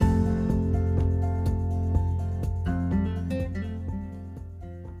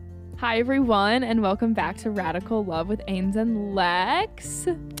Hi, everyone, and welcome back to Radical Love with Ains and Lex.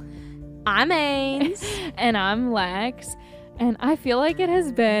 I'm Ains. And I'm Lex. And I feel like it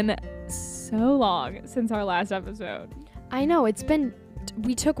has been so long since our last episode. I know,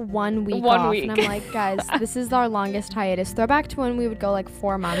 we took 1 week off. And I'm like, guys, this is our longest hiatus. Throwback to when we would go like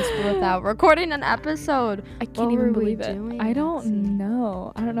 4 months without recording an episode. I can't even believe it. I don't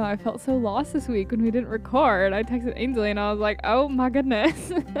know. I felt so lost this week when we didn't record. I texted Ainsley and I was like, oh my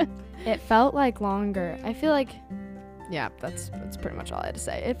goodness. It felt like longer. I feel like, yeah, that's pretty much all I had to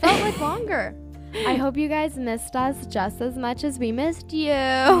say. It felt like longer. I hope you guys missed us just as much as we missed you.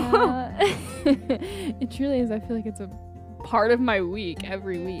 It truly is. I feel like it's a part of my week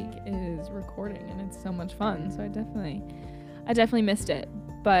every week is recording, and it's so much fun. So I definitely missed it.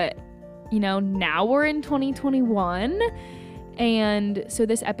 But now we're in 2021, and so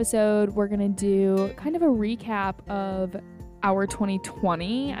this episode we're gonna do kind of a recap of our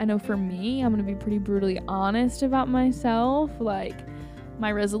 2020. I know for me, I'm gonna be pretty brutally honest about myself, like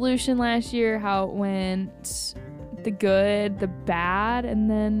my resolution last year, how it went, the good, the bad, and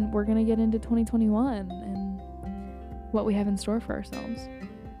then we're gonna get into 2021 and what we have in store for ourselves.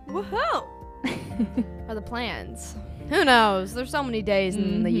 Woohoo! Are the plans? Who knows? There's so many days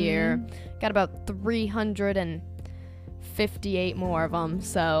in the year. Got about 358 more of them,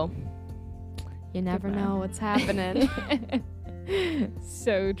 so you never know what's happening.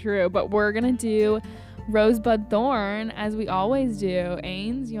 So true. But we're gonna do Rosebud Thorn as we always do.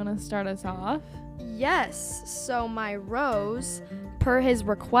 Ains, you want to start us off? Yes. So my rose, per his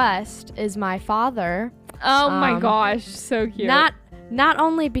request, is my father. Oh my gosh, so cute. Not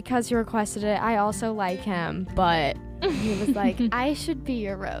only because he requested it, I also like him, but he was like, I should be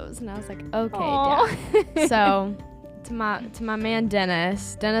your rose, and I was like, okay, Dad. So to my man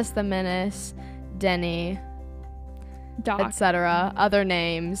Dennis the Menace, Denny, etc. Other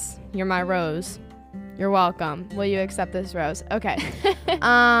names. You're my rose. You're welcome. Will you accept this rose? Okay.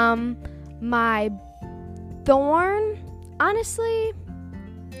 My thorn, honestly,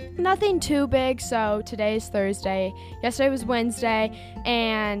 nothing too big. So today's Thursday. Yesterday was Wednesday,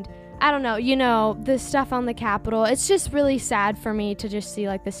 and I don't know, the stuff on the Capitol, it's just really sad for me to just see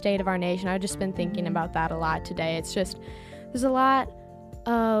like the state of our nation. I've just been thinking about that a lot today. It's just, there's a lot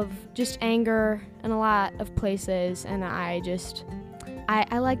of just anger in a lot of places, and I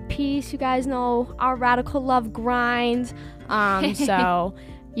like peace. You guys know our radical love grind. So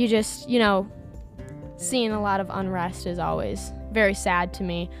you just, seeing a lot of unrest is always very sad to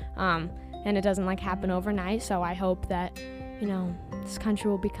me. And it doesn't happen overnight. So I hope that, this country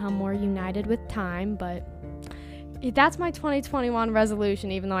will become more united with time. But that's my 2021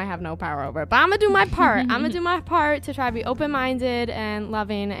 resolution, even though I have no power over it. But I'm going to do my part. I'm going to do my part to try to be open-minded and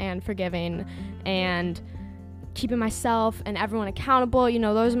loving and forgiving and keeping myself and everyone accountable.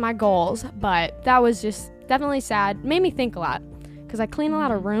 Those are my goals. But that was just definitely sad. Made me think a lot because I clean a lot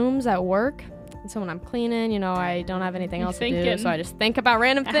of rooms at work. And so when I'm cleaning, I don't have anything else to do. So I just think about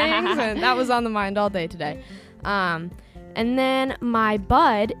random things. And that was on the mind all day today. And then my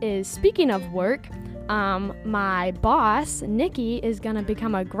bud is, speaking of work, my boss, Nikki, is going to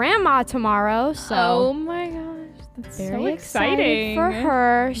become a grandma tomorrow. So oh my gosh. That's very so exciting for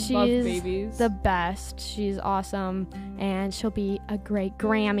her. She's She's the best. She's awesome. And she'll be a great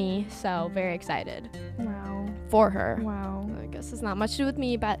Grammy. So very excited. Wow. For her. Wow. I guess it's not much to do with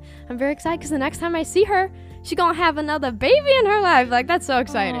me, but I'm very excited because the next time I see her, she's going to have another baby in her life. That's so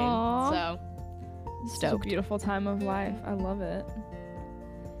exciting. Aww. So stoked. It's a beautiful time of life. I love it.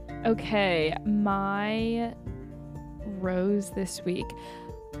 Okay, my rose this week.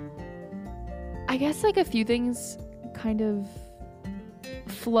 I guess a few things kind of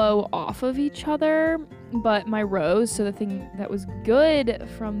flow off of each other, but my rose, so the thing that was good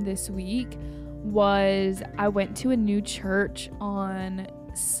from this week was I went to a new church on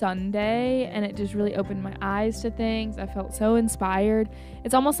Sunday, and it just really opened my eyes to things. I felt so inspired.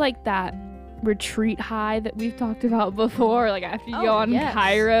 It's almost like that retreat high that we've talked about before, after you go on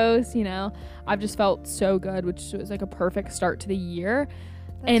Kairos, I've just felt so good, which was a perfect start to the year.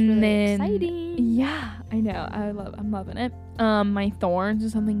 That's and really then exciting. Yeah, I know, I'm loving it. My thorns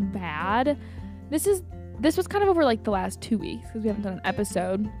is something bad. This was kind of over the last 2 weeks because we haven't done an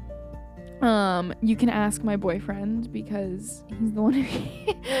episode. You can ask my boyfriend because he's the one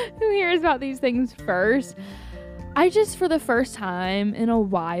who hears about these things first. I just, for the first time in a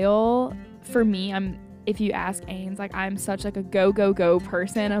while, for me, if you ask Ains, I'm such a go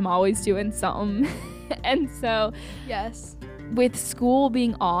person. I'm always doing something. And so yes, with school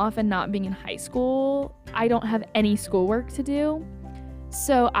being off and not being in high school, I don't have any schoolwork to do.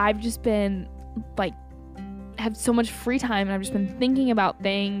 So I've just been have so much free time, and I've just been thinking about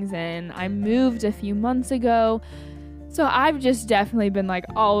things, and I moved a few months ago. So I've just definitely been like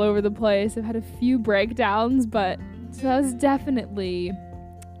all over the place. I've had a few breakdowns, but so that was definitely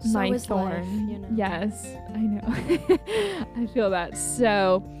my thorn. Life, you know? Yes, I know. I feel that.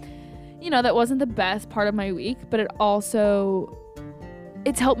 So, that wasn't the best part of my week, but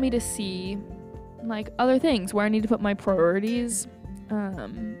it's helped me to see like other things where I need to put my priorities,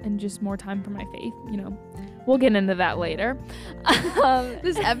 and just more time for my faith. We'll get into that later.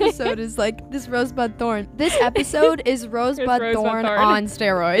 This episode is like this Rosebud Thorn. This episode is Rosebud Thorn on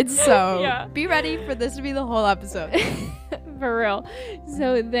steroids. So yeah. Be ready for this to be the whole episode. For real.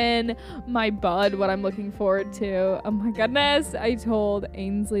 So then my bud, what I'm looking forward to. Oh my goodness. I told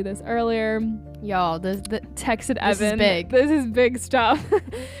Ainsley this earlier. Y'all, texted Evan. This is big. This is big stuff.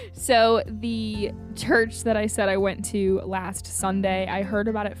 So the church that I said I went to last Sunday, I heard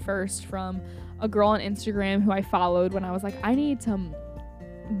about it first from a girl on Instagram who I followed when I was like, I need some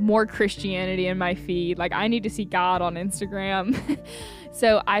more Christianity in my feed. Like, I need to see God on Instagram.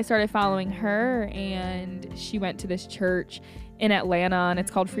 So I started following her, and she went to this church in Atlanta, and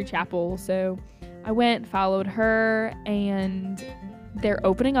it's called Free Chapel. So I went, followed her, and they're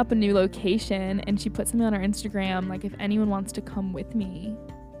opening up a new location, and she put something on her Instagram, like, if anyone wants to come with me,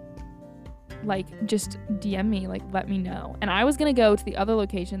 like, just DM me, like, let me know. And I was gonna go to the other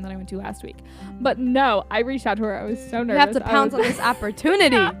location that I went to last week, but no, I reached out to her. I was so nervous. You have to pounce on this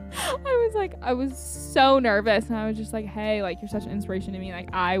opportunity. I was so nervous, and I was just like, hey, like, you're such an inspiration to me. Like,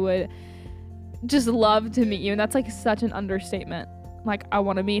 I would just love to meet you. And that's like such an understatement. Like, I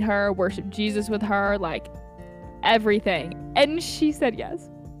want to meet her, worship Jesus with her, like everything. And she said yes.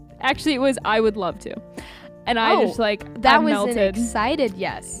 Actually, it was, I would love to. And I just like, that I was melted. an excited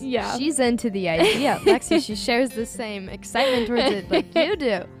yes. Yeah. She's into the idea. Lexi, she shares the same excitement towards it like you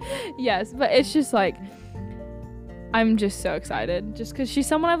do. Yes, but it's just like, I'm just so excited just because she's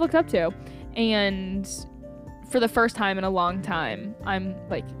someone I've looked up to. And for the first time in a long time, I'm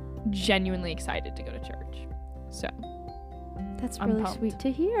like genuinely excited to go to church. So that's I'm really pumped. sweet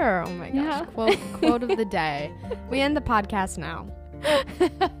to hear. Oh my gosh. Yeah. Quote of the day. We end the podcast now.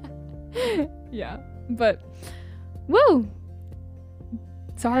 Yeah. But woo.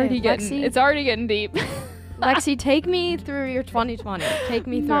 It's already getting deep. Lexi, take me through your 2020. Take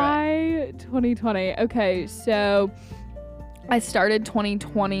me through My 2020. Okay, so I started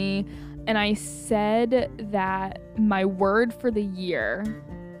 2020 and I said that my word for the year,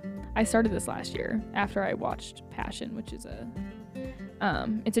 I started this last year after I watched Passion, which is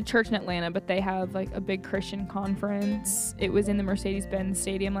it's a church in Atlanta, but they have like a big Christian conference. It was in the Mercedes-Benz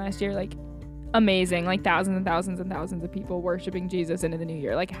Stadium last year, like amazing, like thousands and thousands and thousands of people worshiping Jesus into the new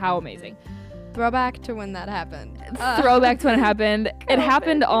year. Like, how amazing. Throwback to when that happened. Throwback to when it happened. It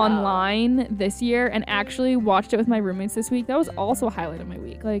happened no. online this year, and actually watched it with my roommates this week. That was also a highlight of my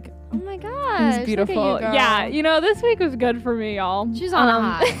week. Like, oh my gosh, it was beautiful. Look at you, girl. Yeah, this week was good for me, y'all. She's on a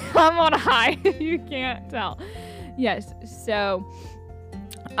high. I'm on a high. You can't tell. Yes, so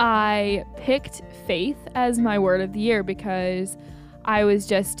I picked faith as my word of the year because I was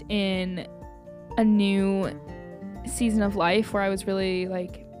just in a new season of life where I was really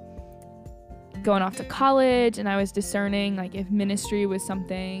like going off to college, and I was discerning like if ministry was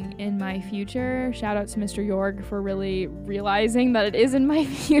something in my future. Shout out to Mr. York for really realizing that it is in my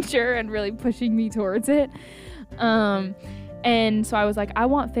future and really pushing me towards it. And so I was like, I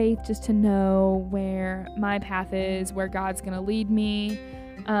want faith just to know where my path is, where God's gonna lead me.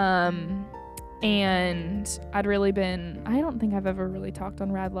 And I don't think I've ever really talked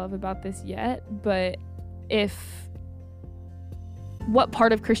on Rad Love about this yet, but what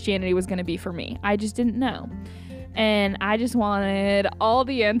part of Christianity was going to be for me. I just didn't know. And I just wanted all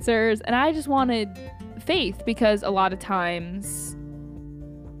the answers, and I just wanted faith because a lot of times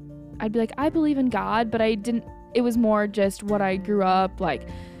I'd be like, I believe in God, but it was more just what I grew up like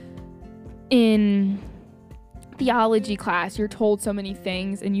in theology class. You're told so many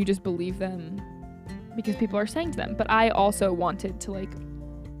things and you just believe them because people are saying to them. But I also wanted to like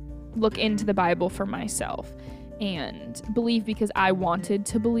look into the Bible for myself and believe because I wanted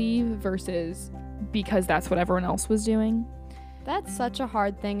to believe versus because that's what everyone else was doing. That's such a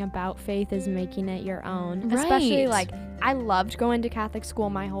hard thing about faith, is making it your own. Right. Especially like I loved going to Catholic school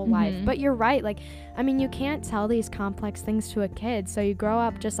my whole life, but you're right. Like, I mean, you can't tell these complex things to a kid. So you grow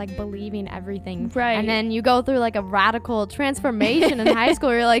up just like believing everything. Right. And then you go through like a radical transformation in high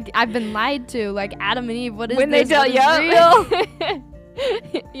school. You're like, I've been lied to, like Adam and Eve. What is when this? they tell What you is real?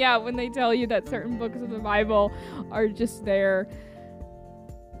 Yeah, when they tell you that certain books of the Bible are just there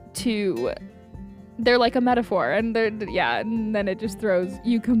they're like a metaphor, and and then it just throws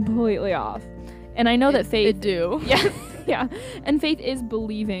you completely off. And I know that faith It do. Yeah. Yeah. And faith is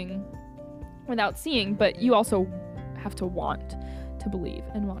believing without seeing, but you also have to want to believe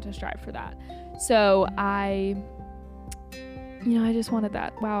and want to strive for that. So I just wanted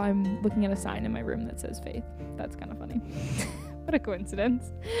that. Wow, I'm looking at a sign in my room that says faith. That's kind of funny. What a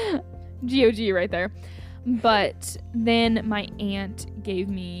coincidence. GOG right there. But then my aunt gave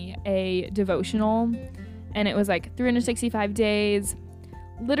me a devotional, and it was like 365 days.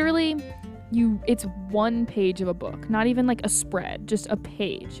 Literally, it's one page of a book, not even like a spread, just a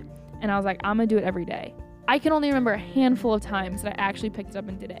page. And I was like, I'm gonna do it every day. I can only remember a handful of times that I actually picked it up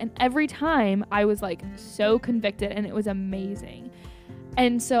and did it. And every time I was like so convicted, and it was amazing.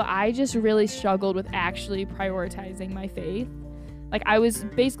 And so I just really struggled with actually prioritizing my faith. Like, I was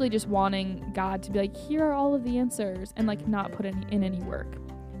basically just wanting God to be like, here are all of the answers, and like not put in any work.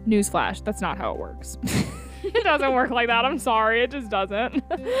 Newsflash, that's not how it works. It doesn't work like that. I'm sorry. It just doesn't.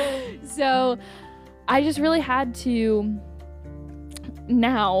 So I just really had to,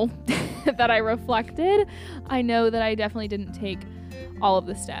 now that I reflected, I know that I definitely didn't take all of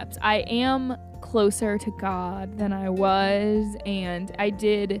the steps. I am closer to God than I was, and I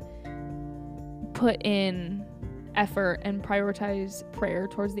did put in effort and prioritize prayer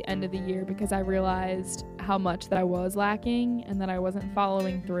towards the end of the year because I realized how much that I was lacking and that I wasn't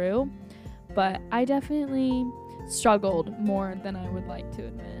following through. But I definitely struggled more than I would like to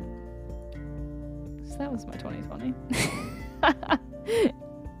admit. So that was my 2020.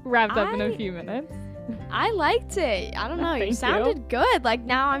 Wrapped up in a few minutes. I liked it. I don't know. You sounded good. Like,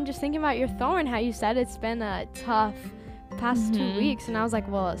 now I'm just thinking about your thorn, how you said it's been a tough past 2 weeks, and I was like,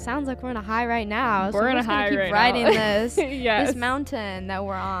 well, it sounds like we're in a high right now. We're in a high keep right riding now. this Yes. this mountain that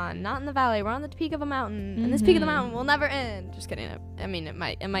we're on. Not in the valley. We're on the peak of a mountain, and this peak of the mountain will never end. Just kidding. I mean, it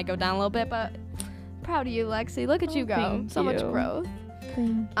might go down a little bit, but proud of you, Lexi. Look at you go. So much growth.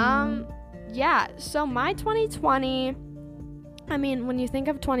 Thank you. Yeah. So my 2020. I mean, when you think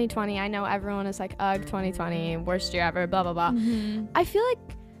of 2020, I know everyone is like, ugh, 2020, worst year ever, blah, blah, blah. I feel like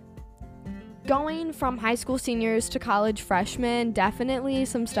going from high school seniors to college freshmen, definitely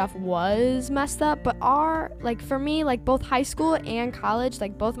some stuff was messed up, but for me, like both high school and college,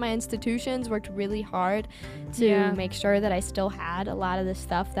 like both my institutions worked really hard to make sure that I still had a lot of the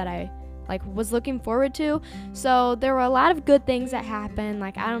stuff that I was looking forward to. So there were a lot of good things that happened.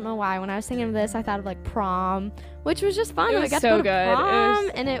 Like, I don't know why, when I was thinking of this, I thought of like prom, which was just fun. It was I got so to go to prom,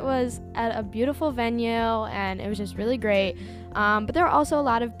 good. and it was at a beautiful venue, and it was just really great. But there were also a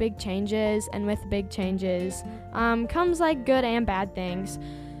lot of big changes, and with big changes comes like good and bad things.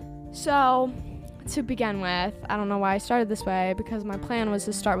 So to begin with, I don't know why I started this way, because my plan was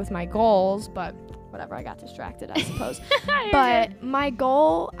to start with my goals, but whatever, I got distracted, I suppose. But my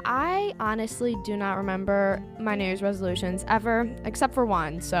goal, I honestly do not remember my New Year's resolutions ever, except for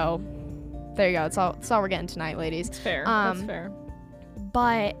one. So there you go. It's all we're getting tonight, ladies. It's fair. That's fair.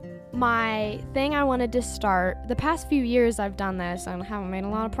 But my thing I wanted to start, the past few years I've done this and haven't made a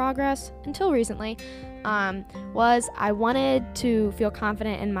lot of progress until recently, was I wanted to feel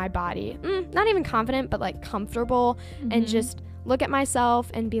confident in my body. Not even confident, but like comfortable, and just look at myself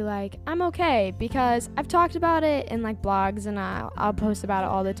and be like, I'm okay, because I've talked about it in like blogs, and I'll post about it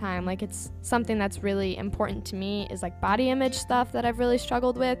all the time. Like, it's something that's really important to me, is like body image stuff that I've really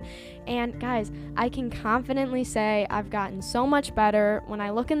struggled with. And guys, I can confidently say I've gotten so much better. When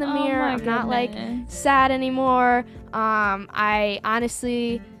I look in the mirror, I'm not like sad anymore. I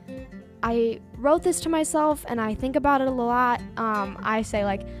honestly, I wrote this to myself, and I think about it a lot. I say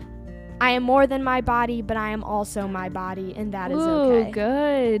like, I am more than my body, but I am also my body, and that is okay. Ooh,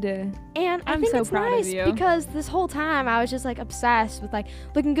 good. And I I'm think so it's proud of nice you. because this whole time I was just like obsessed with like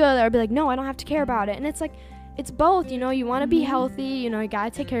looking good. I'd be like, no, I don't have to care about it. And it's like, it's both, you want to be healthy, you got to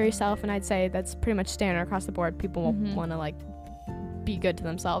take care of yourself. And I'd say that's pretty much standard across the board. People want to like be good to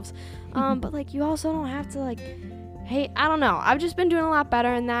themselves. But like, you also don't have to like, hey, I don't know. I've just been doing a lot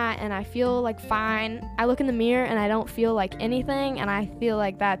better in that, and I feel like fine. I look in the mirror and I don't feel like anything, and I feel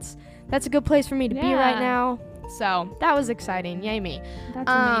like that's a good place for me to be right now. So that was exciting. Yay me. That's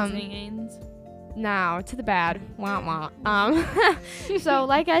amazing, Ains. Now to the bad. Wah wah. So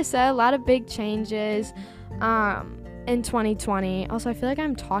like I said, a lot of big changes in 2020. Also, I feel like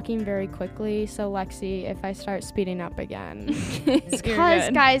I'm talking very quickly. So Lexi, if I start speeding up again, it's because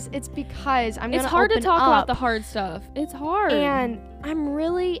guys, it's because It's hard to talk about the hard stuff. It's hard. And I'm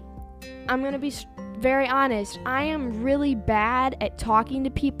gonna be very honest, I am really bad at talking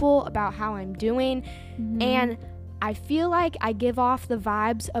to people about how I'm doing, and I feel like I give off the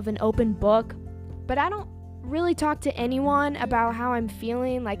vibes of an open book, but I don't really talk to anyone about how I'm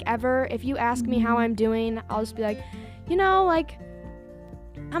feeling, like, ever. If you ask me how I'm doing, I'll just be like, like,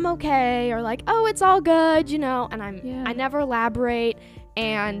 I'm okay, or like, oh, it's all good, you know, and Yeah. I never elaborate,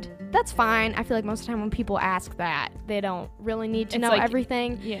 and that's fine. I feel like most of the time when people ask that, they don't really need to It's know like-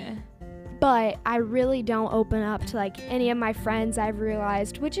 everything. Yeah. But I really don't open up to like any of my friends, I've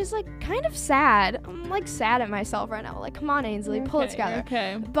realized, which is like kind of sad. I'm like sad at myself right now. Like, come on, Ainsley, pull it together.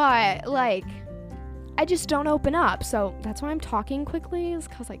 Okay. But like, I just don't open up. So that's why I'm talking quickly, is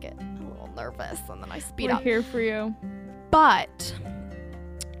because I get a little nervous and then I speed We're up. here for you. But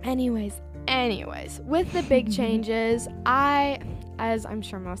anyways, with the big changes, as I'm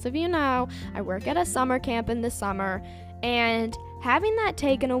sure most of you know, I work at a summer camp in the summer, and having that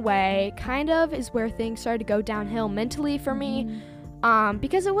taken away kind of is where things started to go downhill mentally for me,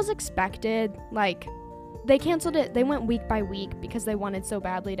 because it was expected. Like, they canceled it. They went week by week because they wanted so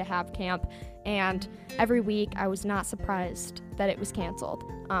badly to have camp, and every week I was not surprised that it was canceled.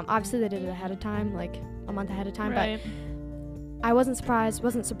 Obviously they did it ahead of time, like a month ahead of time, Right. but I wasn't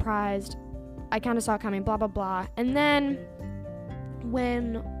surprised. I kind of saw it coming, blah, blah, blah. And then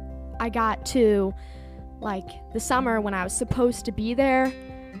when I got to, like, the summer when I was supposed to be there,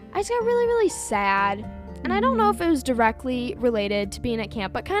 I just got really, really sad. And I don't know if it was directly related to being at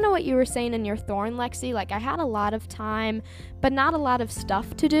camp, but kind of what you were saying in your thorn, Lexi. Like, I had a lot of time, but not a lot of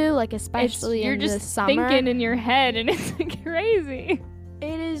stuff to do, like, especially You're in just the summer. thinking in your head, and it's crazy.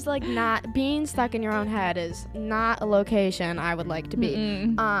 It is, like, not, being stuck in your own head is not a location I would like to be.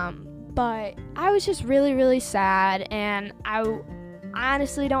 Mm-mm. But I was just really, really sad, and I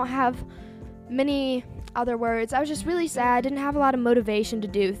honestly don't have many other words. I was just really sad, didn't have a lot of motivation to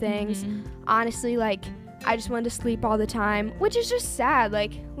do things. Mhm. Honestly, like, I just wanted to sleep all the time, which is just sad.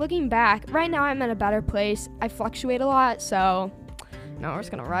 Like, looking back, right now I'm in a better place. I fluctuate a lot, so no, we're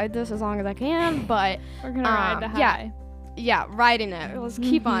just gonna ride this as long as I can, but We're gonna ride the high. yeah, riding it. Let's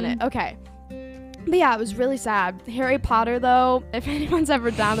keep on it. Okay. But yeah, it was really sad. Harry Potter, though, if anyone's ever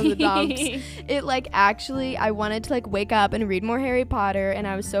down in the dumps, it, like, actually, I wanted to, like, wake up and read more Harry Potter, and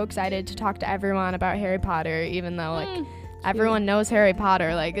I was so excited to talk to everyone about Harry Potter, even though, like, everyone knows Harry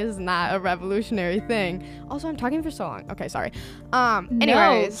Potter. Like, this is not a revolutionary thing. Also, I'm talking for so long. Okay, sorry.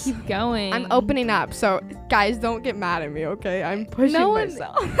 Anyways, No, keep going. I'm opening up, so guys, don't get mad at me, okay? I'm pushing No one-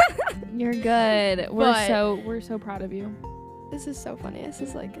 myself. You're good. But- We're so proud of you. This is so funny. This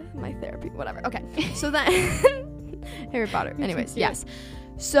is like my therapy, whatever. Okay, so then Harry Potter. You're so Anyways, cute. yes.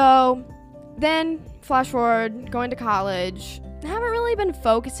 So then flash forward, going to college. I haven't really been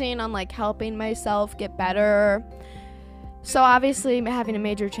focusing on like helping myself get better. So obviously having a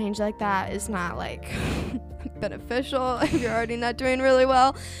major change like that is not like beneficial if you're already not doing really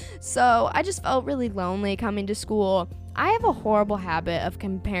well. So I just felt really lonely coming to school. I have a horrible habit of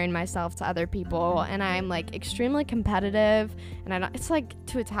comparing myself to other people, and I'm like extremely competitive, and it's like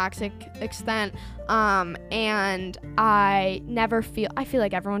to a toxic extent. And I feel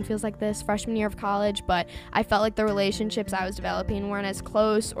like everyone feels like this freshman year of college, but I felt like the relationships I was developing weren't as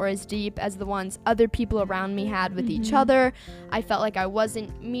close or as deep as the ones other people around me had with each other. I felt like I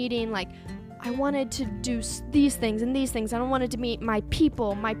wasn't meeting, like, I wanted to do these things and these things. I wanted to meet my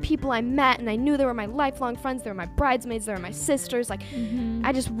people I met, and I knew they were my lifelong friends. They were my bridesmaids. They were my sisters. Like,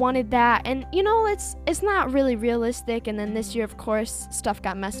 I just wanted that. And, you know, it's not really realistic. And then this year, of course, stuff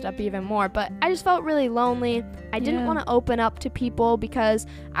got messed up even more. But I just felt really lonely. I didn't want to open up to people because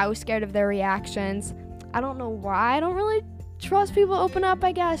I was scared of their reactions. I don't know why I don't really trust people to open up,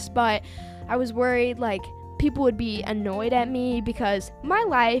 I guess. But I was worried, like, people would be annoyed at me because my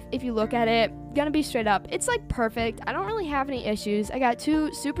life, if you look at it, gonna be straight up, it's like perfect. I don't really have any issues. I got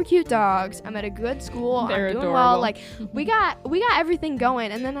 2 super cute dogs. I'm at a good school. They're I'm doing adorable. well. Like, we got everything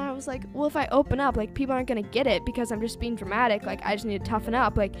going. And then I was like, well, if I open up, like, people aren't gonna get it because I'm just being dramatic. Like, I just need to toughen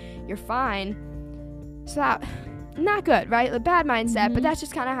up. Like, you're fine. So that, not good, right? A bad mindset. But that's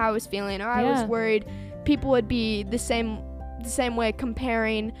just kind of how I was feeling. Or I was worried people would be the same way,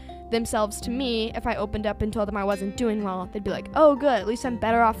 comparing themselves to me. If I opened up and told them I wasn't doing well, they'd be like, oh, good, at least I'm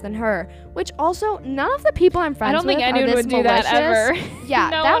better off than her. Which also, none of the people I'm friends with I don't think are anyone this would do that malicious. ever. Yeah,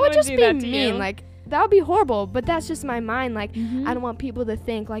 No that one would just do be that to mean. you. Like, that would be horrible. But that's just my mind. Like, I don't want people to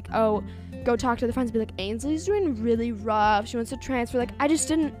think like, oh, go talk to their friends and be like, Ainsley's doing really rough. She wants to transfer. Like, I just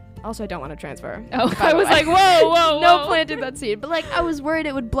didn't. Also, I don't want to transfer. Oh, by I the was way. like, whoa. No, planted that seed. But like, I was worried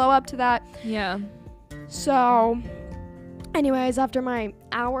it would blow up to that. Yeah. So, anyways, after my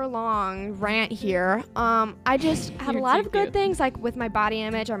hour-long rant here, I just had a You're lot too of good cute. things, like with my body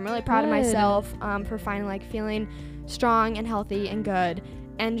image. I'm really proud of Good. myself for finally like feeling strong and healthy and good,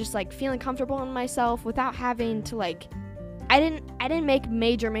 and just like feeling comfortable in myself without having to like I didn't make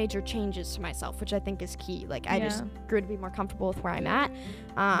major changes to myself, which I think is key. Like I just grew to be more comfortable with where I'm at.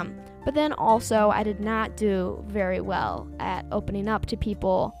 But then also I did not do very well at opening up to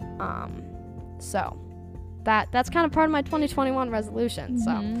people. So that's kind of part of my 2021 resolution.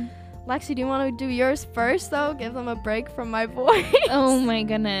 So Lexi, do you want to do yours first though? Give them a break from my voice. Oh my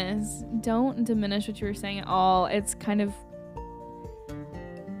goodness. Don't diminish what you were saying at all. It's kind of,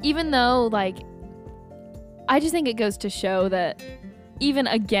 even though like, I just think it goes to show that even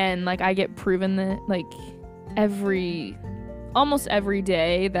again, like I get proven that like almost every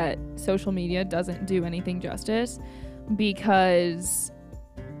day that social media doesn't do anything justice, because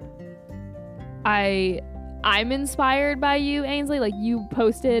I'm inspired by you, Ainsley. Like you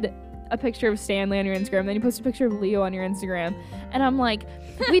posted a picture of Stanley on your Instagram, then you posted a picture of Leo on your Instagram, and I'm like,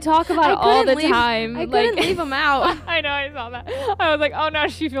 we talk about it all the time. I couldn't leave him out. I know, I saw that. I was like, oh no,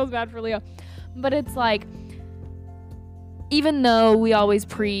 she feels bad for Leo. But it's like, even though we always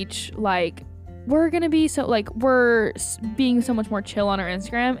preach like we're gonna be so like we're being so much more chill on our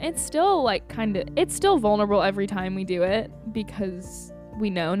Instagram, it's still like it's still vulnerable every time we do it, because we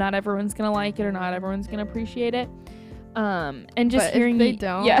know not everyone's gonna like it or not everyone's gonna appreciate it. And just hearing if they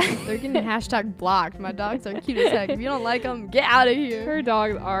don't, they're getting hashtag blocked. My dogs are cute as heck. If you don't like them, get out of here. Her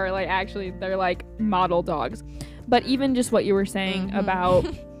dogs are like, actually they're like model dogs. But even just what you were saying about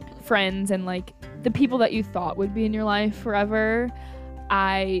friends and like the people that you thought would be in your life forever,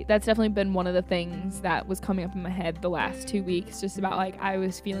 that's definitely been one of the things that was coming up in my head the last 2 weeks, just about like I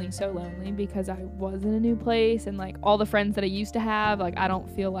was feeling so lonely because I was in a new place, and like all the friends that I used to have, like I don't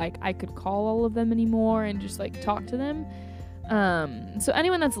feel like I could call all of them anymore and just like talk to them. So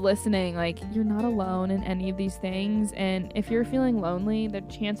anyone that's listening, like you're not alone in any of these things, and if you're feeling lonely, the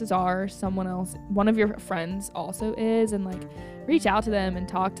chances are someone else, one of your friends also is, and like reach out to them and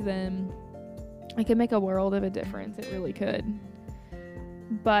talk to them. It could make a world of a difference. It really could.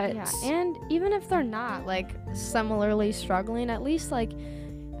 But yeah, and even if they're not like similarly struggling, at least like,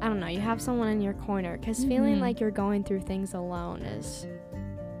 I don't know, you have someone in your corner, because feeling like you're going through things alone is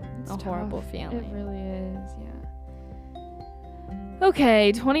a horrible feeling. It really is. Yeah.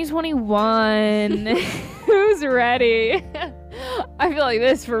 Okay, 2021. Who's ready? I feel like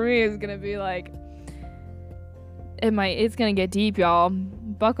this for me is gonna be like, it's gonna get deep, y'all.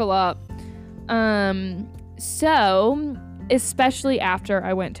 Buckle up. So especially after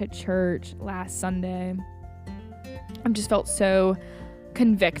I went to church last Sunday, I've just felt so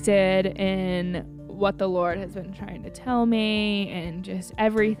convicted in what the Lord has been trying to tell me and just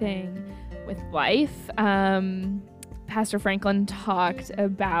everything with life. Pastor Franklin talked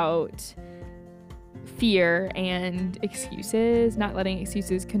about fear and excuses, not letting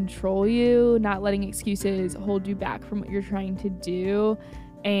excuses control you, not letting excuses hold you back from what you're trying to do,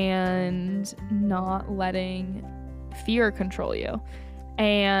 and not letting fear control you.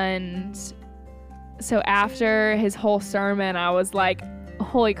 And so after his whole sermon, I was like,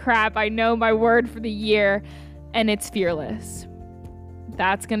 holy crap, I know my word for the year, and it's fearless.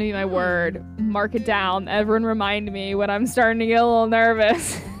 That's gonna be my word. Mark it down. Everyone remind me when I'm starting to get a little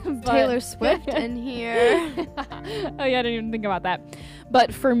nervous. Taylor Swift in here. Oh yeah, I didn't even think about that.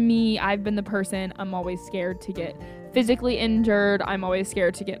 But for me, I've been the person, I'm always scared to get physically injured. I'm always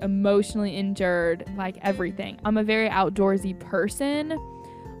scared to get emotionally injured, like everything. I'm a very outdoorsy person,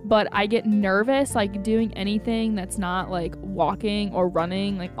 but I get nervous like doing anything that's not like walking or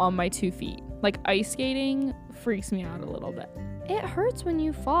running like on my 2 feet. Like ice skating freaks me out a little bit. It hurts when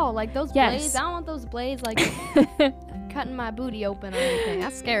you fall. Like those blades, I don't want those blades like cutting my booty open or anything.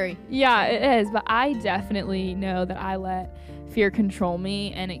 That's scary. Yeah, it is. But I definitely know that I let fear control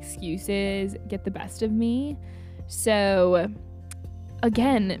me and excuses get the best of me. So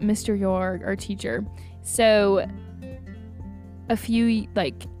again, Mr. York, our teacher. So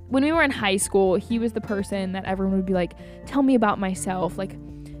when we were in high school, he was the person that everyone would be like, tell me about myself. Like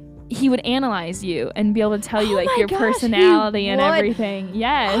he would analyze you and be able to tell you like your personality and everything.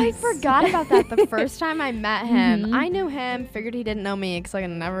 Yes. I forgot about that the first time I met him. I knew him, figured he didn't know me because I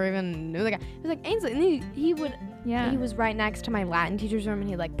never even knew the guy. He was like, Ainsley, and he would, he was right next to my Latin teacher's room, and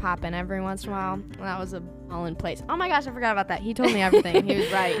he'd like pop in every once in a while. And that was all in place. Oh my gosh, I forgot about that. He told me everything. He was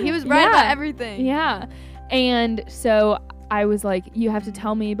right. He was right about everything. Yeah. And so I was like, you have to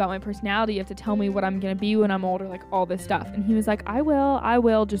tell me about my personality. You have to tell me what I'm going to be when I'm older, like all this stuff. And he was like, I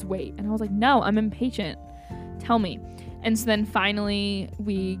will, just wait. And I was like, no, I'm impatient. Tell me. And so then finally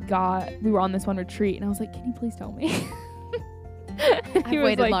we were on this one retreat, and I was like, can you please tell me? I've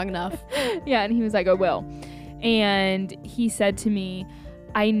waited long enough. Yeah. And he was like, I will. And he said to me,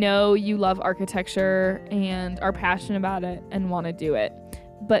 I know you love architecture and are passionate about it and want to do it.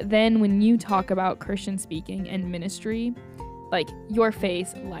 But then when you talk about Christian speaking and ministry, like your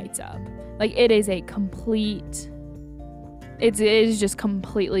face lights up. Like it is it is just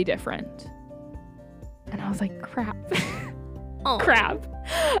completely different. And I was like, crap. Oh. Crap.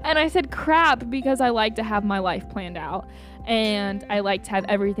 And I said crap because I like to have my life planned out. And I like to have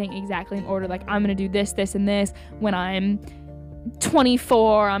everything exactly in order. Like, I'm going to do this, this, and this. When I'm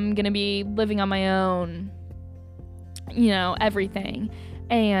 24, I'm going to be living on my own. You know, everything.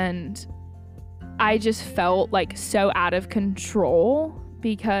 And I just felt like so out of control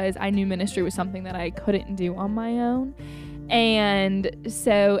because I knew ministry was something that I couldn't do on my own. And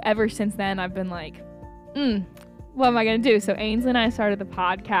so ever since then, I've been like, what am I going to do? So Ainsley and I started the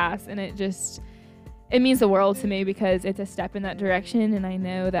podcast, and it means the world to me because it's a step in that direction, and I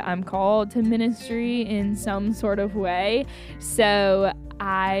know that I'm called to ministry in some sort of way. So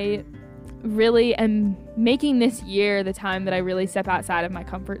I really am making this year the time that I really step outside of my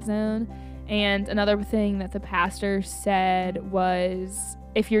comfort zone. And another thing that the pastor said was,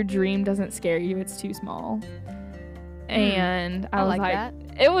 if your dream doesn't scare you, it's too small. And I was like that.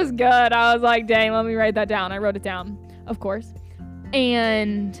 It was good. I was like, dang, let me write that down. I wrote it down, of course.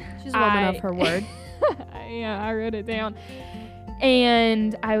 And she's a woman of her word. Yeah, I wrote it down.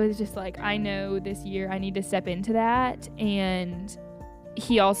 And I was just like, I know this year I need to step into that. And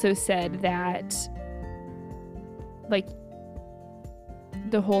he also said that, like,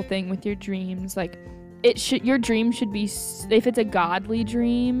 the whole thing with your dreams, like, your dream should be, if it's a godly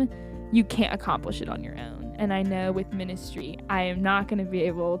dream, you can't accomplish it on your own. And I know with ministry, I am not going to be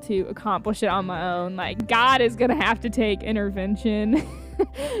able to accomplish it on my own. Like, God is going to have to take intervention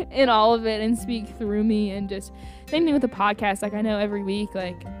in all of it and speak through me. And just same thing with the podcast. Like, I know every week,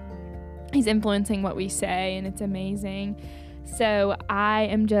 like, he's influencing what we say, and it's amazing. So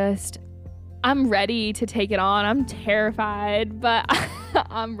I'm ready to take it on. I'm terrified, but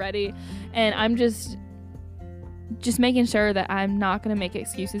I'm ready. And I'm just making sure that I'm not going to make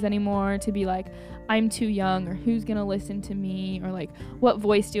excuses anymore to be like, I'm too young, or who's going to listen to me, or like, what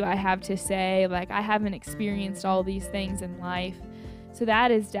voice do I have to say? Like, I haven't experienced all these things in life. So that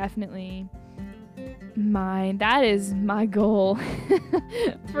is definitely that is my goal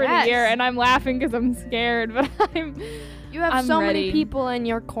for the year. And I'm laughing because I'm scared, but you have I'm so ready. many people in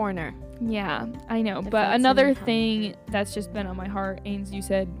your corner. Yeah, I know. But another thing that's just been on my heart, Ains, you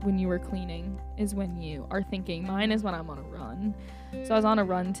said when you were cleaning is when you are thinking. Mine is when I'm on a run. So I was on a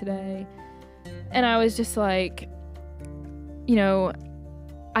run today, and I was just like, you know,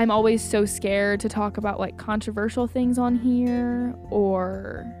 I'm always so scared to talk about like controversial things on here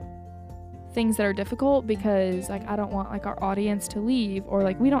or things that are difficult because like I don't want like our audience to leave, or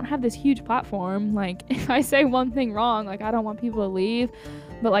like we don't have this huge platform. Like if I say one thing wrong, like I don't want people to leave.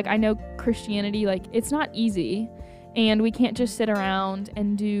 But like I know Christianity, like it's not easy, and we can't just sit around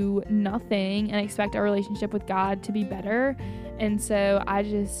and do nothing and expect our relationship with God to be better. And so I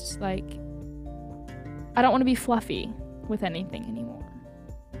just like, I don't want to be fluffy with anything anymore.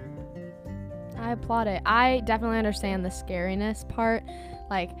 I applaud it. I definitely understand the scariness part.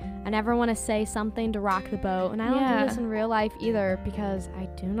 Like, I never want to say something to rock the boat, and I don't do this in real life either because I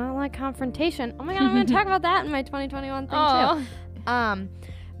do not like confrontation. Oh my God, I'm going to talk about that in my 2021 thing too.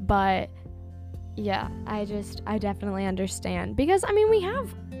 But yeah, I definitely understand because I mean, we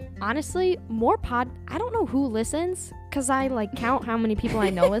have honestly more I don't know who listens because I like count how many people I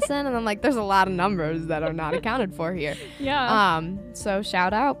know listen, and I'm like, there's a lot of numbers that are not accounted for here. Yeah. So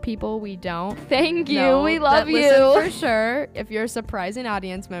shout out people we don't. Thank you. We love you for sure. If you're a surprising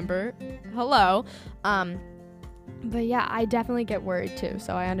audience member, hello. But yeah, I definitely get worried too.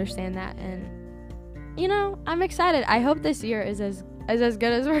 So I understand that, and you know, I'm excited. I hope this year is as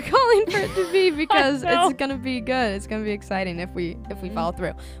good as we're calling for it to be because it's gonna be good. It's gonna be exciting if we follow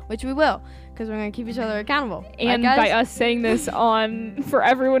through, which we will, because we're gonna keep each other accountable. And right, by us saying this on for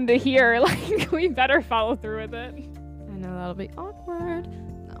everyone to hear, like we better follow through with it. I know that'll be awkward.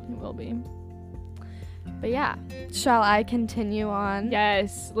 No, it will be. But yeah, shall I continue on?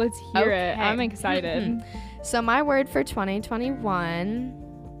 Yes, let's hear it. I'm excited. So my word for 2021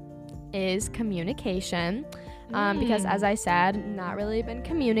 is communication. Because as I said, not really been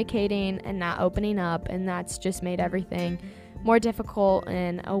communicating and not opening up, and that's just made everything more difficult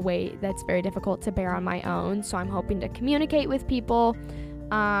in a way that's very difficult to bear on my own. So I'm hoping to communicate with people,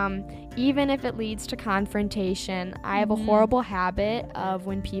 even if it leads to confrontation. I have a horrible habit of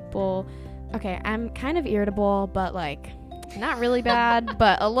when people, I'm kind of irritable, but like not really bad,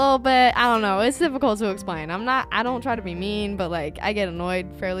 but a little bit. I don't know. It's difficult to explain. I don't try to be mean, but like I get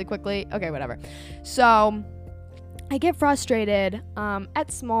annoyed fairly quickly. Okay, whatever. So I get frustrated at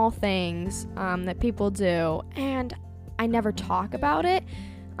small things that people do, and I never talk about it.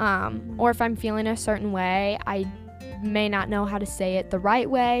 Or if I'm feeling a certain way, I may not know how to say it the right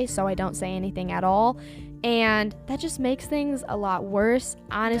way, so I don't say anything at all. And that just makes things a lot worse.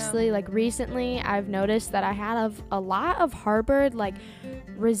 Honestly, like recently, I've noticed that I have a lot of harbored like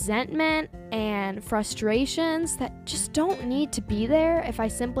resentment and frustrations that just don't need to be there if I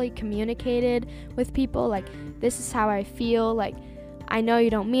simply communicated with people like, this is how I feel. Like, I know you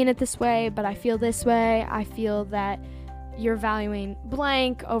don't mean it this way, but I feel this way. I feel that you're valuing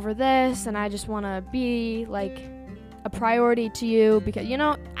blank over this, and I just want to be like a priority to you because, you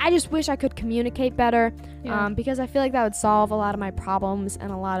know, I just wish I could communicate better, because I feel like that would solve a lot of my problems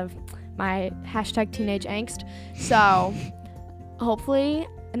and a lot of my #teenage angst. So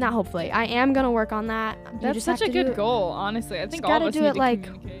I am gonna work on that. That's such a good goal, honestly. I think all of us do need it to like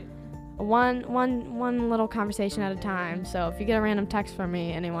communicate. one little conversation at a time. So if you get a random text from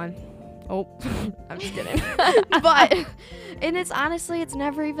me, anyone, I'm just kidding. But and it's honestly, it's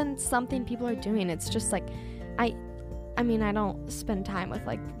never even something people are doing. It's just like I mean, I don't spend time with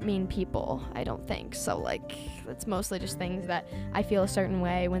like mean people, I don't think. So like it's mostly just things that I feel a certain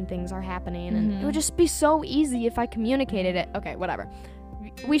way when things are happening, and it would just be so easy if I communicated it. Okay, whatever.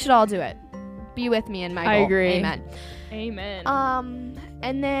 We should all do it. Be with me in my goal. I agree. Amen.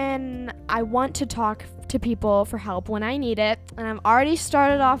 And then I want to talk to people for help when I need it, and I've already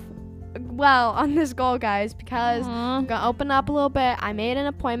started off well on this goal, guys, because I'm gonna open up a little bit. I made an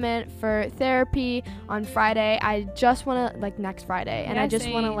appointment for therapy on Friday. I just want to like next Friday, and I just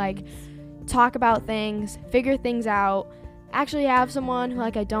want to like talk about things, figure things out, actually have someone who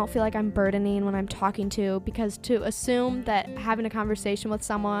like I don't feel like I'm burdening when I'm talking to, because to assume that having a conversation with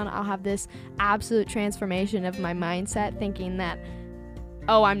someone I'll have this absolute transformation of my mindset, thinking that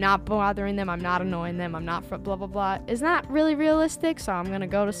I'm not bothering them, I'm not annoying them, I'm not blah blah blah, is not really realistic. So I'm gonna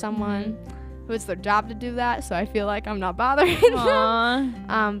go to someone who it's their job to do that, so I feel like I'm not bothering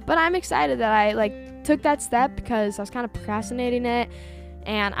them. But I'm excited that I like took that step because I was kind of procrastinating it,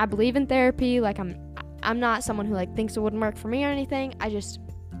 and I believe in therapy. Like I'm not someone who like thinks it wouldn't work for me or anything. I just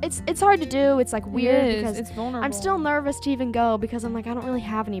it's hard to do. It's like weird because it's vulnerable. I'm still nervous to even go because I'm like, I don't really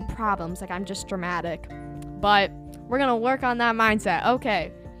have any problems. Like, I'm just dramatic. But we're gonna work on that mindset.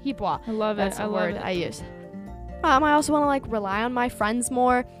 Okay, hipoa. I love it. That's the word I use. I also want to like rely on my friends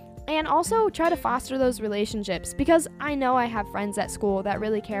more, and also try to foster those relationships, because I know I have friends at school that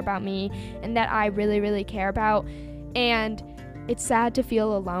really care about me and that I really, really care about. And it's sad to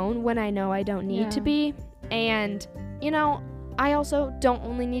feel alone when I know I don't need to be. And, you know, I also don't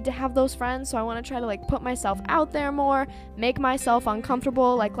only need to have those friends, so I want to try to like put myself out there more, make myself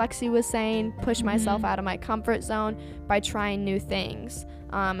uncomfortable, like Lexi was saying, push myself out of my comfort zone by trying new things,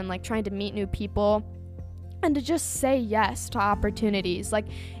 and like trying to meet new people, and to just say yes to opportunities. Like,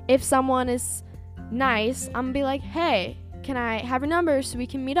 if someone is nice, I'm gonna be like, hey, can I have your number so we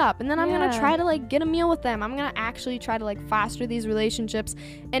can meet up? And then I'm gonna try to like get a meal with them. I'm gonna actually try to like foster these relationships.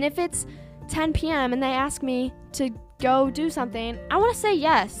 And if it's 10 p.m. and they ask me to go do something, I want to say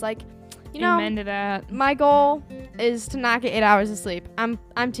yes. Like, you know, Amen to that. My goal is to not get 8 hours of sleep. I'm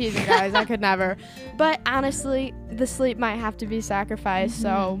teasing, guys. I could never. But honestly, the sleep might have to be sacrificed.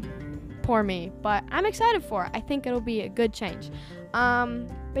 So poor me. But I'm excited for it. I think it'll be a good change.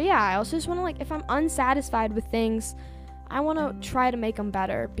 But yeah, I also just want to like, if I'm unsatisfied with things, I want to try to make them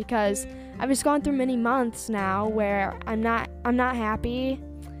better, because I've just gone through many months now where I'm not happy.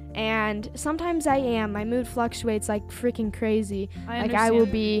 And sometimes I am. My mood fluctuates like freaking crazy. I will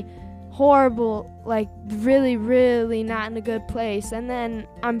be horrible, like really, really not in a good place, and then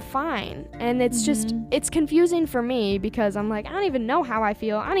I'm fine. And it's just, it's confusing for me, because I'm like, I don't even know how I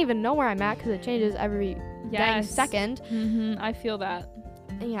feel. I don't even know where I'm at, because it changes every dang second. I feel that.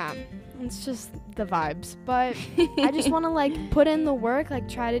 Yeah, it's just the vibes. But I just want to like put in the work, like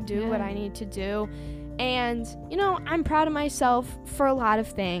try to do what I need to do. And, you know, I'm proud of myself for a lot of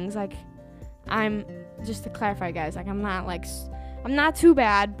things. Like, I'm, just to clarify, guys, like, I'm not too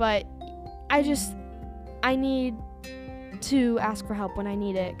bad, but I need to ask for help when I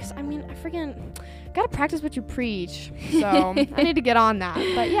need it. Because, I mean, I freaking gotta practice what you preach. So, I need to get on that.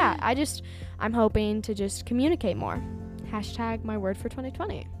 But, yeah, I'm hoping to just communicate more. # my word for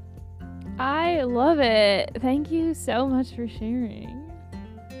 2020. I love it. Thank you so much for sharing.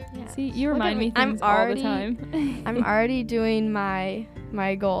 Yeah. See, you remind me things all the time. I'm already doing my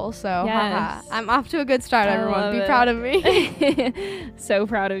goal, so yes. I'm off to a good start, everyone. Be proud of me. So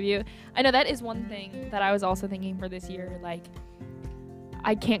proud of you. I know that is one thing that I was also thinking for this year. Like,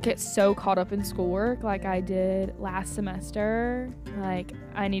 I can't get so caught up in schoolwork like I did last semester. Like,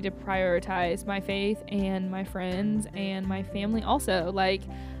 I need to prioritize my faith and my friends and my family also. Like,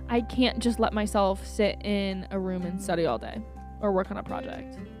 I can't just let myself sit in a room and study all day or work on a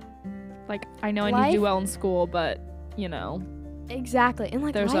project. Like, I know I need to do well in school, but you know, Exactly. And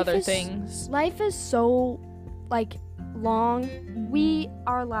like there's life other is, things. Life is so like long. We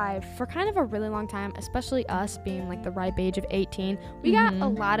are alive for kind of a really long time, especially us being like the ripe age of 18. We got a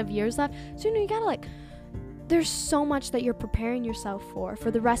lot of years left. So you gotta like, there's so much that you're preparing yourself for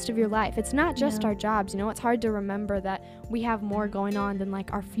the rest of your life. It's not just our jobs, it's hard to remember that we have more going on than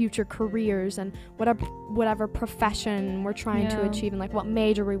like our future careers and whatever profession we're trying to achieve and like what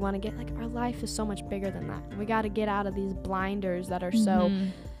major we want to get. Like our life is so much bigger than that. We got to get out of these blinders that are so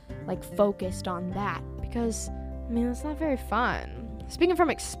like focused on that, because I mean, it's not very fun. Speaking from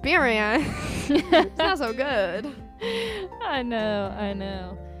experience, it's not so good. I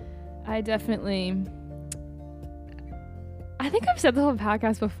know. I think I've said this on the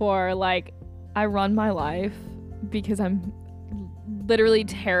podcast before, like, I run my life because I'm literally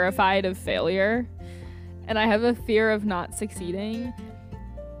terrified of failure, and I have a fear of not succeeding,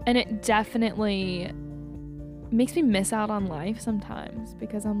 and it definitely makes me miss out on life sometimes,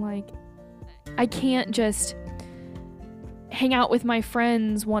 because I'm like, I can't just hang out with my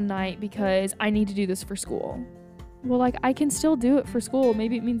friends one night because I need to do this for school. Well, like, I can still do it for school.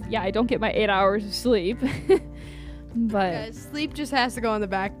 Maybe it means, I don't get my 8 hours of sleep. But yeah, sleep just has to go on the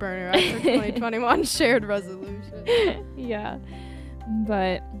back burner after 2021 shared resolution. Yeah.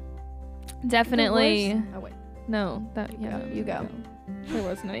 But definitely. Oh, wait. No, You go. There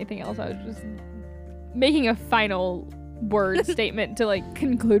wasn't anything else. I was just making a final word statement to like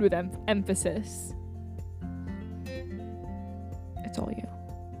conclude with emphasis. It's all you.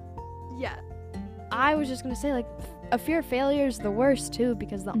 Yeah. I was just going to say, like, a fear of failure is the worst, too,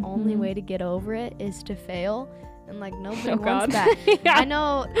 because the only way to get over it is to fail. And, like, nobody wants that. Yeah. I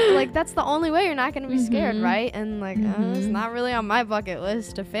know, like, that's the only way you're not going to be scared, right? And, like, it's not really on my bucket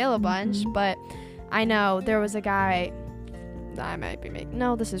list to fail a bunch. But I know there was a guy that I might be making.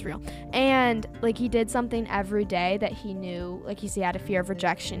 No, this is real. And, like, he did something every day that he knew. Like, he had a fear of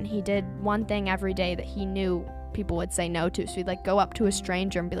rejection. He did one thing every day that he knew people would say no to. So he'd like go up to a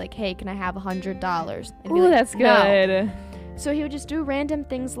stranger and be like, hey, can I have $100? Ooh, like, that's good. No. So he would just do random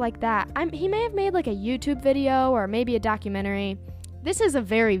things like that. He may have made like a YouTube video or maybe a documentary. This is a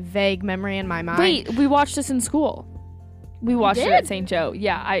very vague memory in my mind. Wait, we watched this in school. We watched it at St. Joe.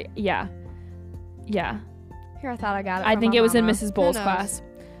 Yeah. Here, I thought I got it. I think it was in Mrs. Bowles' class.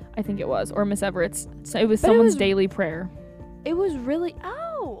 I think it was. Or Miss Everett's. So it was someone's daily prayer. It was really,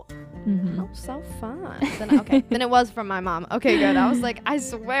 oh, so fun. Then it was from my mom. Okay, good. I was like, I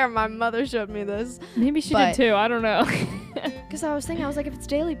swear my mother showed me this. Maybe she did too. I don't know. Because I was like, if it's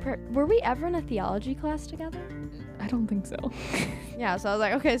daily prayer, were we ever in a theology class together? I don't think so. Yeah, so I was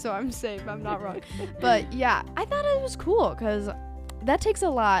like, okay, so I'm safe. I'm not wrong. But yeah, I thought it was cool because that takes a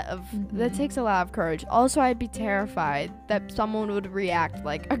lot of courage. Also, I'd be terrified that someone would react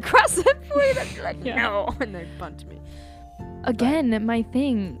like aggressively. They'd be like, no, and they'd punch me. Again, my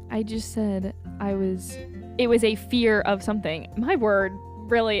thing, I just said it was a fear of something. My word,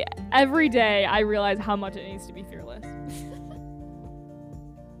 really, every day I realize how much it needs to be fearless.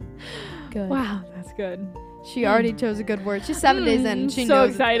 Good. Wow, that's good. She already chose a good word. She's 7 days in. She so knows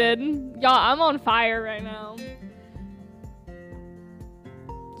excited. Y'all, I'm on fire right now.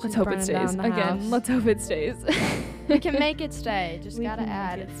 Let's hope it stays. Again, let's hope it stays. We can make it stay. Just gotta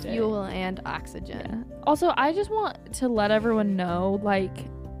add fuel and oxygen. Yeah. Also, I just want to let everyone know, like,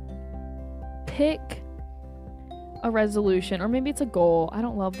 pick a resolution, or maybe it's a goal. I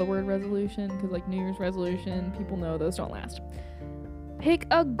don't love the word resolution because, like, New Year's resolution, people know those don't last. Pick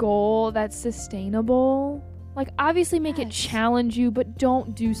a goal that's sustainable. Like, obviously make it challenge you, but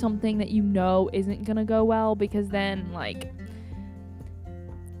don't do something that you know isn't gonna go well, because then, like,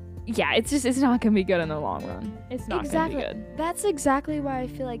 yeah, it's not gonna be good in the long run. It's not gonna be good. That's exactly why I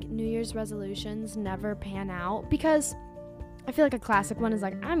feel like New Year's resolutions never pan out, because I feel like a classic one is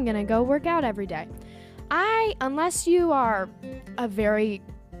like, I'm gonna go work out every day. Unless you are a very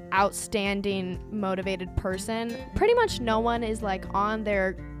outstanding motivated person, pretty much no one is like on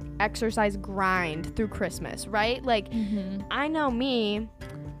their exercise grind through Christmas, right? Like, I know me,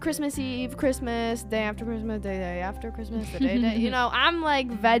 Christmas Eve, Christmas, day after Christmas, day after Christmas, the day, you know, I'm like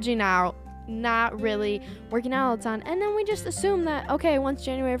vegging out, not really working out all the time. And then we just assume that, okay, once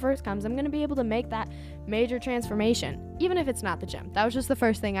January 1st comes, I'm going to be able to make that major transformation, even if it's not the gym. That was just the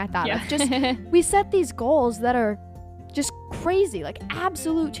first thing I thought of. Just, we set these goals that are just crazy, like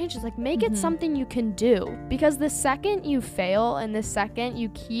absolute changes. Like, make it something you can do, because the second you fail and the second you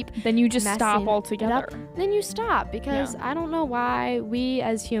keep, then you just stop altogether. Then you stop, because I don't know why we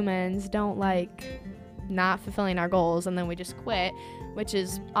as humans don't like not fulfilling our goals and then we just quit, which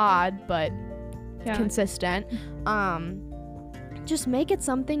is odd but consistent. just make it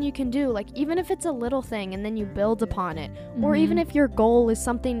something you can do. Like, even if it's a little thing and then you build upon it, or even if your goal is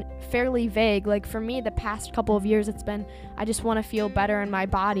something fairly vague. Like for me, the past couple of years, it's been, I just want to feel better in my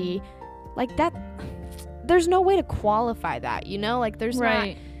body. Like that, there's no way to qualify that, you know? Like there's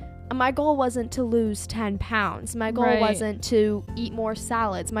Right. not, my goal wasn't to lose 10 pounds. My goal Right. wasn't to eat more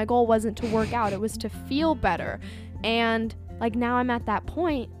salads. My goal wasn't to work out. It was to feel better. And like now I'm at that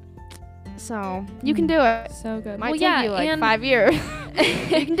point. So you can do it. So good. Might Well, take you like 5 years.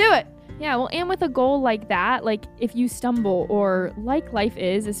 You can do it. Yeah, well, and with a goal like that, like if you stumble or like life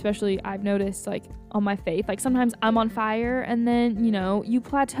is, especially I've noticed like on my faith, like sometimes I'm on fire and then, you know, you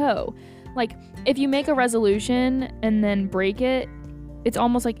plateau. Like if you make a resolution and then break it, it's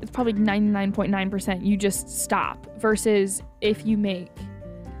almost like it's probably 99.9% you just stop, versus if you make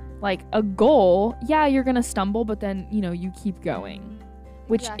like a goal, yeah, you're going to stumble, but then, you know, you keep going,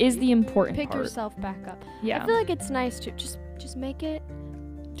 which Exactly. is the important Pick part. yourself back up. Yeah. I feel like it's nice to just make it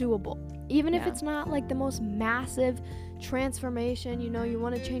doable. Even if Yeah. it's not like the most massive transformation, you know, you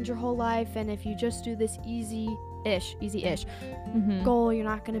want to change your whole life, and if you just do this easy-ish goal, you're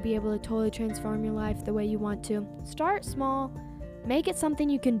not going to be able to totally transform your life the way you want to. Start small. Make it something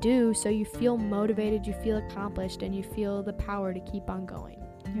you can do so you feel motivated, you feel accomplished, and you feel the power to keep on going.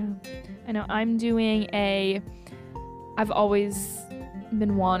 Yeah. I know I'm doing I've always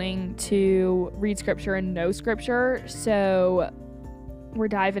been wanting to read scripture and know scripture. So we're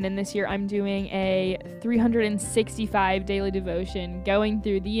diving in this year. I'm doing a 365 daily devotion going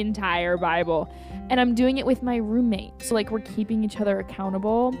through the entire Bible. And I'm doing it with my roommate. So like we're keeping each other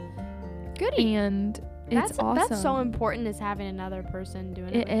accountable. Goody. And it's awesome. That's so important, is having another person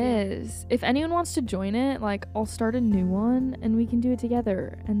doing it. It is. If anyone wants to join it, like I'll start a new one and we can do it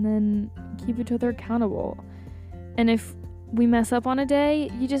together and then keep each other accountable. And if we mess up on a day,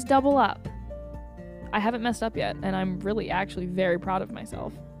 you just double up. I haven't messed up yet, and I'm really actually very proud of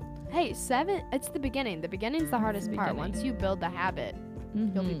myself. Hey, 7, it's the beginning. The beginning's the hardest the part. beginning. Once you build the habit,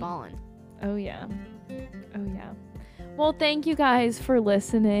 you'll be balling. Oh yeah. Oh yeah. Well, thank you guys for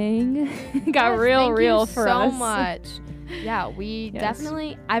listening. Got Yes, real thank you for so us. much. Yeah, we Yes.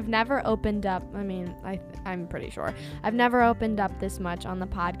 definitely, I've never opened up, I mean, I'm pretty sure. I've never opened up this much on the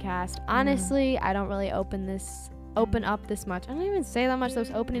podcast. Honestly, I don't really open up this much. I don't even say that much,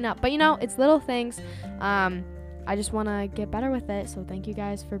 those opening up. But you know, it's little things. I just want to get better with it. So thank you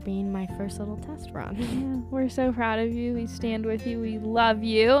guys for being my first little test run. Yeah, we're so proud of you. We stand with you. We love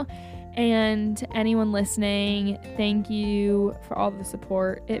you. And anyone listening, thank you for all the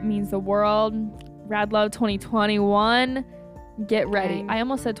support. It means the world. Rad Love 2021. Get ready. Dang. I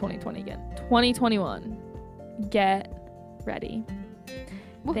almost said 2020 again. 2021. Get ready.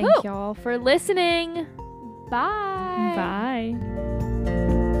 Woohoo! Thank y'all for listening. Bye. Bye.